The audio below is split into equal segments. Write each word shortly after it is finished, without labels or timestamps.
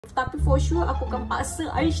Tapi for sure aku akan paksa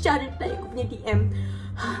Aisyah reply aku punya DM.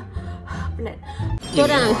 Penat.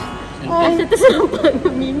 Korang rasa terserempak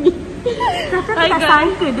dengan Mimi. Kakak tak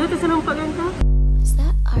sangka dia terserempak dengan kau. Is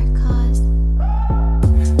that our cause?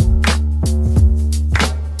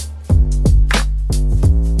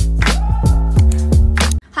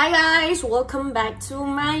 Hi guys, welcome back to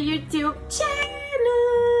my YouTube channel.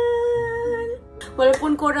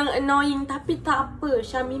 Walaupun korang annoying, tapi tak apa,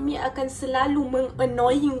 Syamimi akan selalu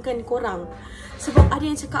mengannoyingkan korang. Sebab ada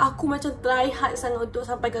yang cakap aku macam try hard sangat untuk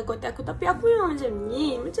sampaikan konten aku. Tapi aku memang macam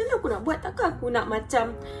ni. Macam mana aku nak buat? Takkan aku nak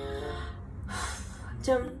macam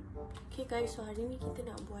okay guys, so hari ni kita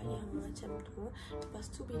nak buat yang macam tu.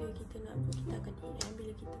 Lepas tu bila kita nak buat, kita akan DM.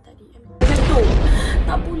 Bila kita tak DM macam tu.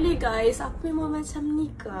 Tak boleh guys, aku memang macam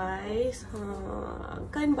ni guys.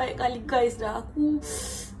 Kan banyak kali guys dah Aku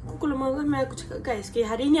kalau marah memang aku cakap guys, okay,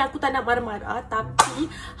 hari ni aku tak nak marah-marah. Tapi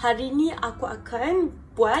hari ni aku akan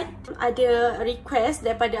buat, ada request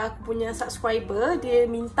daripada aku punya subscriber. Dia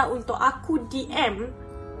minta untuk aku DM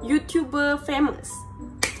YouTuber famous.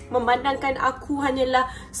 Memandangkan aku hanyalah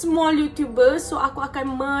small YouTuber, so aku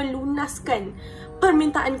akan melunaskan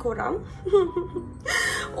permintaan korang.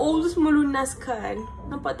 Always melunaskan.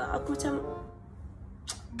 Nampak tak aku macam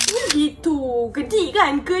gitu. Gedik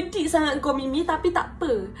kan? Gedik sangat kau Mimi. Tapi tak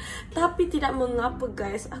apa. Tapi tidak mengapa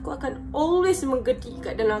guys. Aku akan always menggedik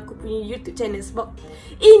kat dalam aku punya YouTube channel. Sebab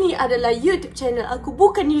ini adalah YouTube channel aku,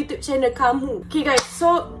 bukan YouTube channel kamu. Okay guys,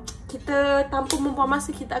 so kita tanpa membuang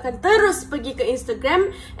masa, kita akan terus pergi ke Instagram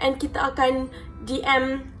and kita akan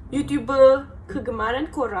DM YouTuber kegemaran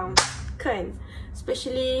korang. Kan?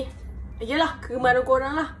 Especially, yelah, kegemaran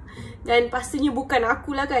korang lah. Dan pastinya bukan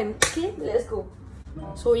akulah kan. Okay, let's go.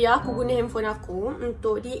 So ya, aku guna handphone aku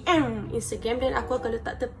untuk DM Instagram dan aku akan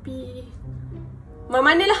letak tepi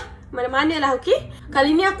mana-mana lah, okay?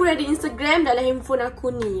 Kali ni aku dah ada Instagram dalam handphone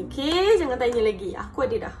aku ni, okay? Jangan tanya lagi, aku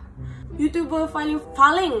ada dah. YouTuber paling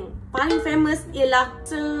famous ialah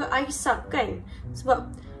Aisyah kan?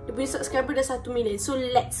 Sebab dia punya subscriber dah 1 million. So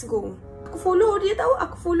let's go. Aku follow dia tau,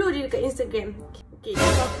 aku follow dia dekat Instagram. Okay,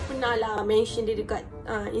 so aku pernah lah mention dia dekat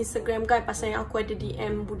Instagram kan, pasal yang aku ada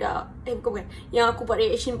DM budak, bukan, yang aku buat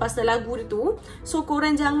reaction pasal lagu dia tu. So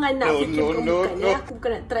korang jangan nak fikir bukan. Aku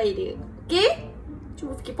bukan nak try dia. Okay?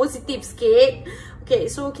 Cuba fikir positif sikit. Okay,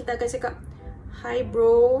 so kita akan cakap, hi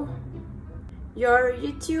bro, your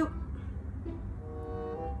YouTube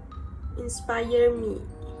inspire me.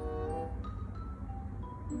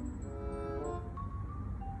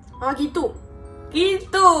 Gitu.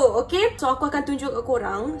 Okay? So aku akan tunjuk ke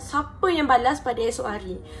korang siapa yang balas pada esok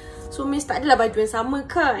hari. So Miss tak adalah baju yang sama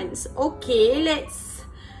kan? Okay, let's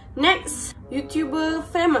next. YouTuber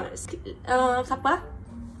famous, siapa?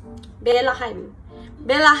 Belahan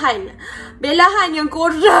yang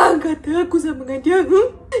korang kata aku sama dengan dia.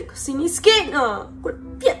 Kau sini sikit. Kau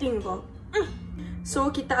piat tinggi kau.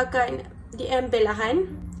 So kita akan DM Belahan.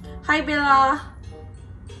 Hi Bella.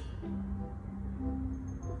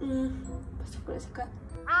 Pasal aku nak cakap.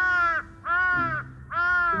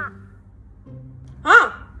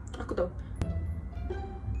 Aku tahu.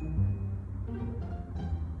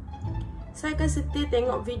 Saya akan setia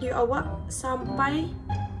tengok video awak sampai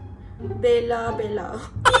Bella.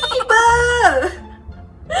 Tiba.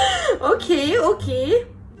 Okay.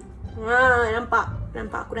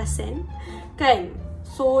 Nampak aku dah send kan.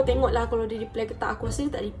 So tengoklah kalau dia reply ke tak. Aku rasa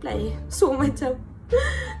dia tak reply. So macam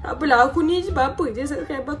tak apalah, aku ni sebab apa je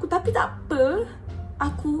subscriber aku. Tapi tak apa,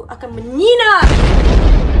 aku akan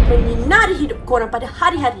menyinari hidup korang pada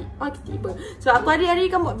hari-hari. Tiba. Sebab aku hari-hari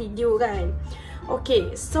kan buat video kan.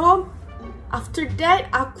 Okay, so after that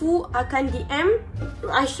aku akan DM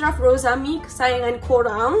Ashraf Rozami, kesayangan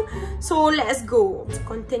korang. So let's go.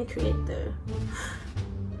 Content creator.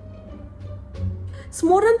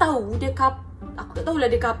 Semua orang tahu dia couple. Aku tak tahulah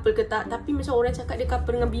dia couple ke tak, tapi macam orang cakap dia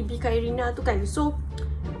couple dengan Bibi Khairina tu kan. So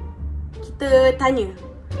kita tanya,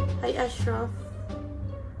 hi Ashraf,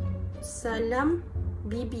 salam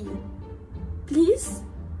Bibi, please.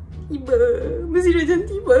 Tiba. Mesti macam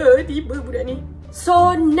tiba budak ni.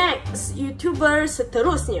 So next YouTuber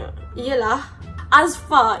seterusnya ialah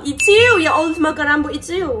Asfar. Itu ya Allah, makan rambut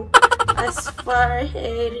itu. Asfar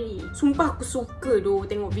Harry. Sumpah aku suka doh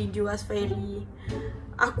tengok video Asfar Harry.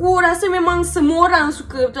 Aku rasa memang semua orang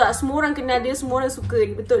suka, betul tak? Semua orang kenal dia, semua orang suka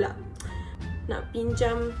dia, betul tak? Nak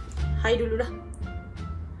pinjam, hi dulu dah.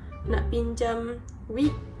 Nak pinjam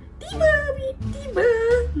wig. Tiba.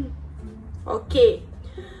 Okay,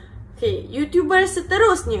 YouTuber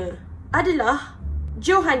seterusnya adalah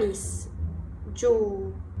Johannes.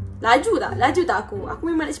 Laju tak aku? Aku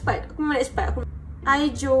memang nak cepat. Hi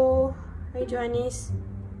Johannes.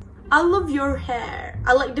 I love your hair.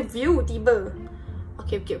 I like the view. Tiba.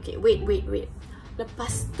 Okay. Wait.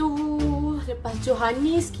 Lepas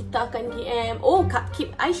Johannes kita akan DM. Oh,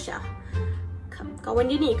 Cupcake Aisyah. Kawan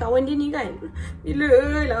dia ni kan. Bila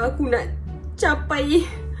lah aku nak capai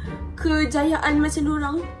kejayaan macam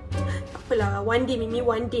diorang. Tak apalah, one day Mimi,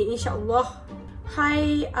 one day insyaAllah.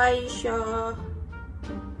 Hi Aisyah,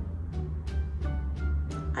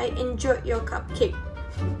 I enjoyed your cupcake.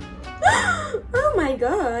 Oh my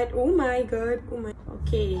god.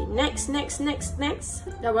 Okay, next.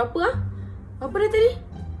 Dah berapa lah? Berapa dah tadi?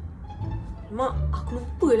 Mak, aku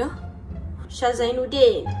lupa lah. Syah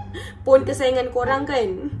Zainuddin, pun kesayangan korang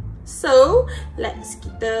kan. So, let's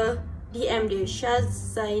kita DM dia, Syah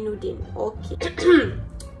Zainuddin. Okay.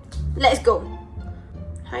 Let's go.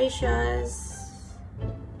 Hi Syaz.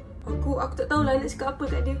 Aku tak tahulah nak cakap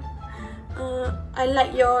apa kat dia. I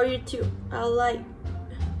like your YouTube. I like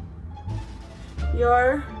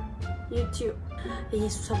your YouTube.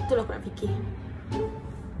 Susah betul aku nak fikir.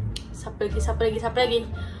 Siapa lagi?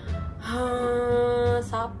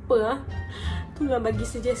 Siapa lah? Tolong bagi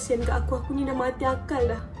suggestion kat aku. Aku ni dah mati akal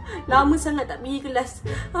dah. Lama sangat tak pergi kelas.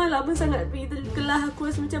 Aku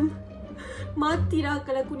rasa macam mati dah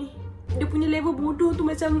akal aku ni. Dia punya level bodoh tu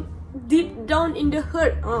macam deep down in the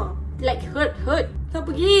hurt. Like hurt. Tak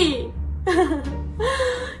pergi.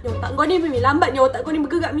 Ni otak kau ni Mimi. Lambatnya otak kau ni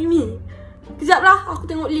bergerak Mimi. Kejap lah, aku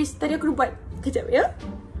tengok list. Tadi aku buat. Kejap ya.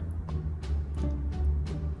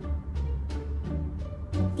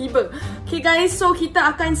 Tiba. Okay guys, so kita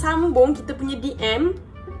akan sambung kita punya DM,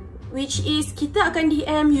 which is kita akan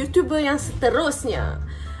DM YouTuber yang seterusnya.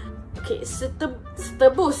 Okay,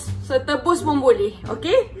 setebus pun boleh.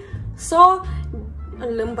 Okay, so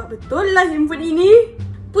lembab betul lah handphone ini.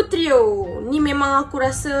 Putrio, ni memang aku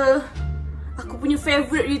rasa aku punya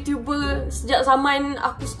favourite YouTuber sejak zaman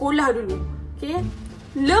aku sekolah dulu. Okay,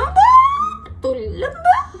 lembab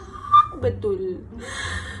betul.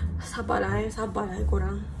 Sabarlah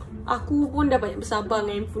korang. Aku pun dah banyak bersabar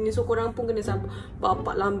dengan handphone ni. So korang pun kena sabar.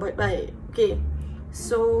 Bapak lambat baik. Okay.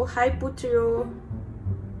 So hi Putrio.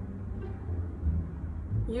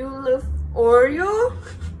 You love Oreo?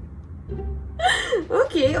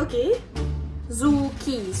 Okay.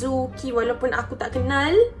 Zuki walaupun aku tak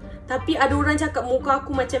kenal, tapi ada orang cakap muka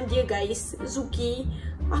aku macam dia guys. Zuki.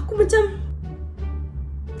 Aku macam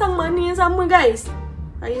tang mana yang sama guys.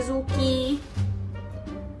 Hai Zuki.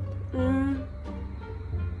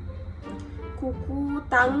 Kuku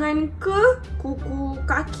tangan ke kuku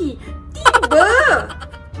kaki? Tiba.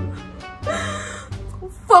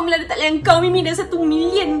 Confirm lah dia tak layan kau Mimi. Dah 1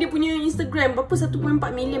 million dia punya Instagram. Berapa 1.4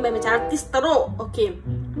 million macam artis teruk. Okay.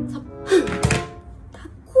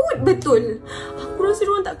 Takut betul. Aku rasa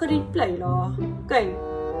diorang tak akan reply lah. Kan?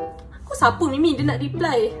 Kau siapa Mimi dia nak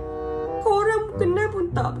reply? Kau orang kenal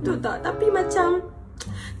pun tak. Betul tak? Tapi macam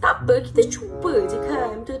tak apa, kita cuba je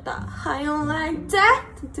kan. Betul tak? How you like that?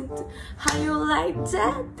 How you like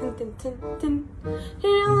that? How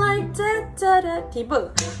you like that? Tiba.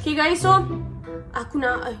 Okay guys, so aku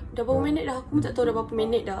nak dah berapa minit dah? Aku pun tak tahu dah berapa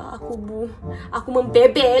minit dah. Aku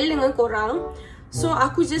membebel dengan korang. So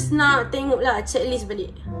aku just nak tengok lah checklist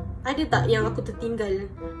balik. Ada tak yang aku tertinggal?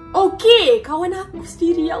 Okay, kawan aku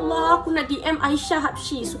sendiri. Ya Allah, aku nak DM Aisyah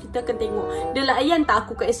Habshee. So kita akan tengok dia layan tak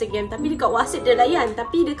aku kat Instagram. Tapi dekat WhatsApp dia layan,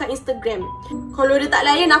 tapi dekat Instagram kalau dia tak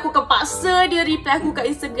layan, aku akan paksa dia reply aku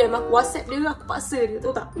kat Instagram. Aku WhatsApp dia, aku paksa dia.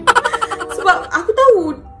 Tahu tak? Sebab aku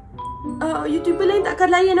tahu YouTuber lain tak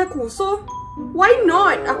akan layan aku. So why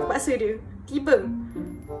not aku paksa dia. Tiba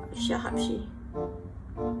Aisyah Habshee.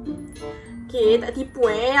 Okay, tak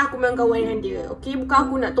tipu aku memang kawan dengan dia. Okay, bukan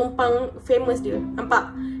aku nak tumpang famous dia.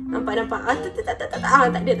 Nampak? Tak ada.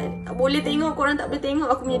 Tak boleh tengok, korang tak boleh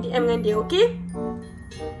tengok aku punya DM dengan dia, okay?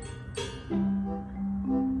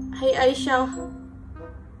 Hai Aisyah.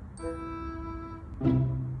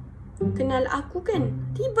 Kenal aku kan?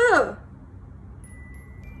 Tiba.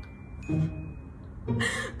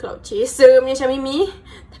 Cloud chaser macam Mimi.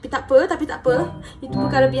 Tapi tak apa. Itu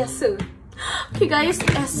perkara biasa. Okay guys,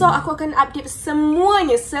 esok aku akan update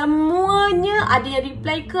semuanya. Ada yang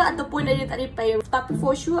reply ke ataupun ada yang tak reply. Tapi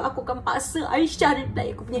for sure aku akan paksa Aisyah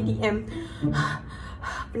reply aku punya DM.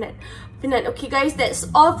 Penat. Okay guys, that's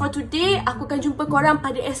all for today. Aku akan jumpa korang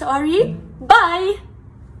pada esok hari. Bye.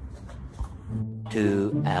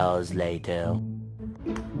 2 hours later.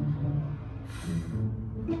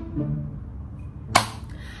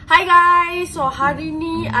 Hai guys, so hari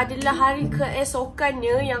ni adalah hari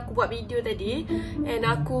keesokannya yang aku buat video tadi. And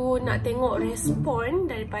aku nak tengok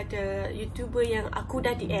respon daripada YouTuber yang aku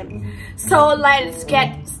dah DM. So let's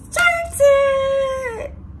get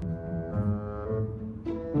started.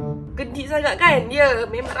 Gendik sangat kan? Ya,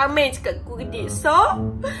 memang ramai cakap aku gede. So,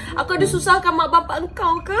 aku ada susahkan mak bapak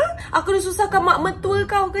kau ke? Aku ada susahkan mak mertua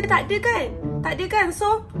kau ke? Tak ada kan? Tak ada kan?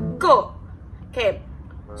 So, go. Okay.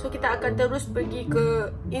 So, kita akan terus pergi ke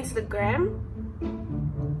Instagram.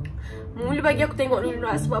 Mula bagi aku tengok dulu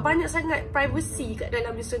lah. Sebab banyak sangat privacy kat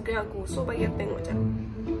dalam Instagram aku. So, bagi aku tengok macam.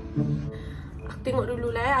 Aku tengok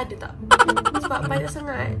dulu lah ada tak? Sebab banyak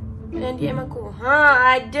sangat yang DM aku.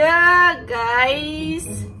 Ada guys.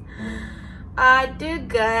 Ada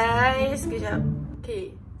guys. Sekejap.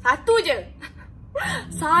 Okay.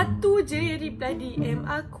 Satu je yang reply DM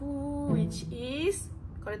aku. Which is,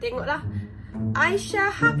 korang tengok lah,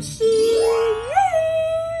 Aisyah Habshee.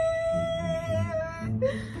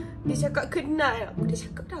 Dia cakap kenal aku. Dia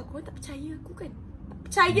cakap dah, korang tak percaya aku kan?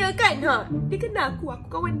 Percaya kan? Dia kenal aku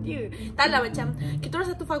kawan dia. Taklah macam kita orang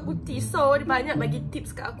satu fakulti. So dia banyak bagi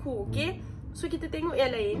tips kat aku. Okay. So kita tengok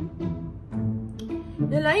yang lain.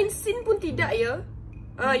 Yang lain scene pun tidak ya.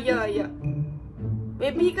 Ya.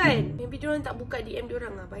 Maybe kan, maybe diorang tak buka DM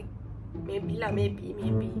diorang lah. Maybe lah, maybe.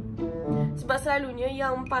 Sebab selalunya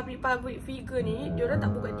yang public figure ni, diorang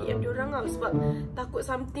tak buka DM diorang lah. Sebab takut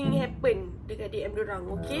something happen dekat DM diorang.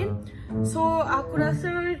 Okay. So aku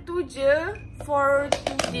rasa tu je for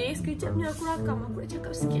today. Sekejap ni aku rakam. Aku nak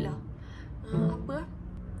cakap sikit lah. Apa?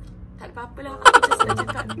 Tak ada apa-apa lah. Aku just nak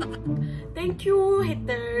cakap thank you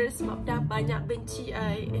haters. Sebab dah banyak benci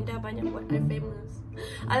I, and dah banyak buat I famous.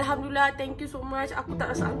 Alhamdulillah, thank you so much. Aku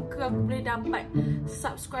tak sangka aku boleh dapat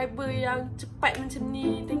subscriber yang cepat macam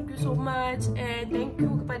ni. Thank you so much. And thank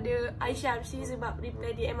you kepada Aisyah Habshee sebab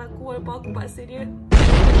reply DM aku walaupun aku paksa dia.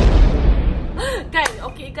 Kan?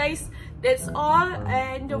 Okay guys, that's all.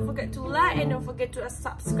 And don't forget to like and don't forget to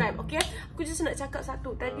subscribe. Okay? Aku just nak cakap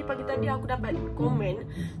satu. Pagi tadi aku dapat komen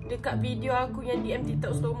dekat video aku yang DM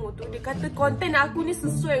TikTok slow-mo tu. Dia kata konten aku ni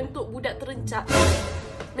sesuai untuk budak terencak.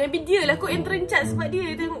 Maybe dia lah kot yang terencat sebab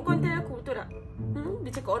dia tengok konten aku, betul tak?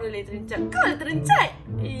 Dia cakap orang lain terencat. Kau lah terencat.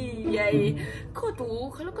 Kau tu,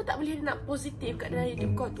 kalau kau tak boleh nak positif kat dalam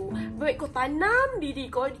hidup kau tu, baik kau tanam diri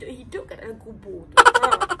kau hidup kat dalam kubur tu.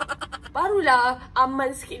 Barulah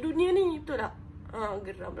aman sikit dunia ni, betul tak?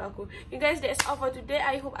 Geram lah aku. Okay guys, that's all for today.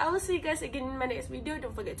 I hope I will see you guys again in my next video.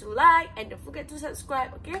 Don't forget to like and don't forget to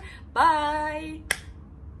subscribe. Okay, bye.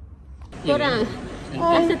 Korang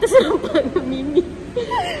rasa terserempak dengan Mimi.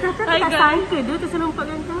 Hai guys, sangka dia terserempak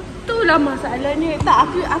dengan kau. Itulah masalahnya.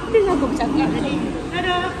 Tak, aku dah sangka bercakap tadi.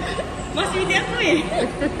 Aduh, masih dia aku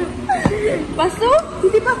Lepas tu,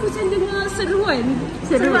 tiba-tiba aku macam dengar seruan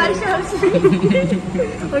Aisyah Habshee.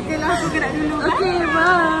 Okay lah, aku gerak dulu. Okay,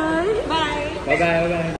 bye. Bye.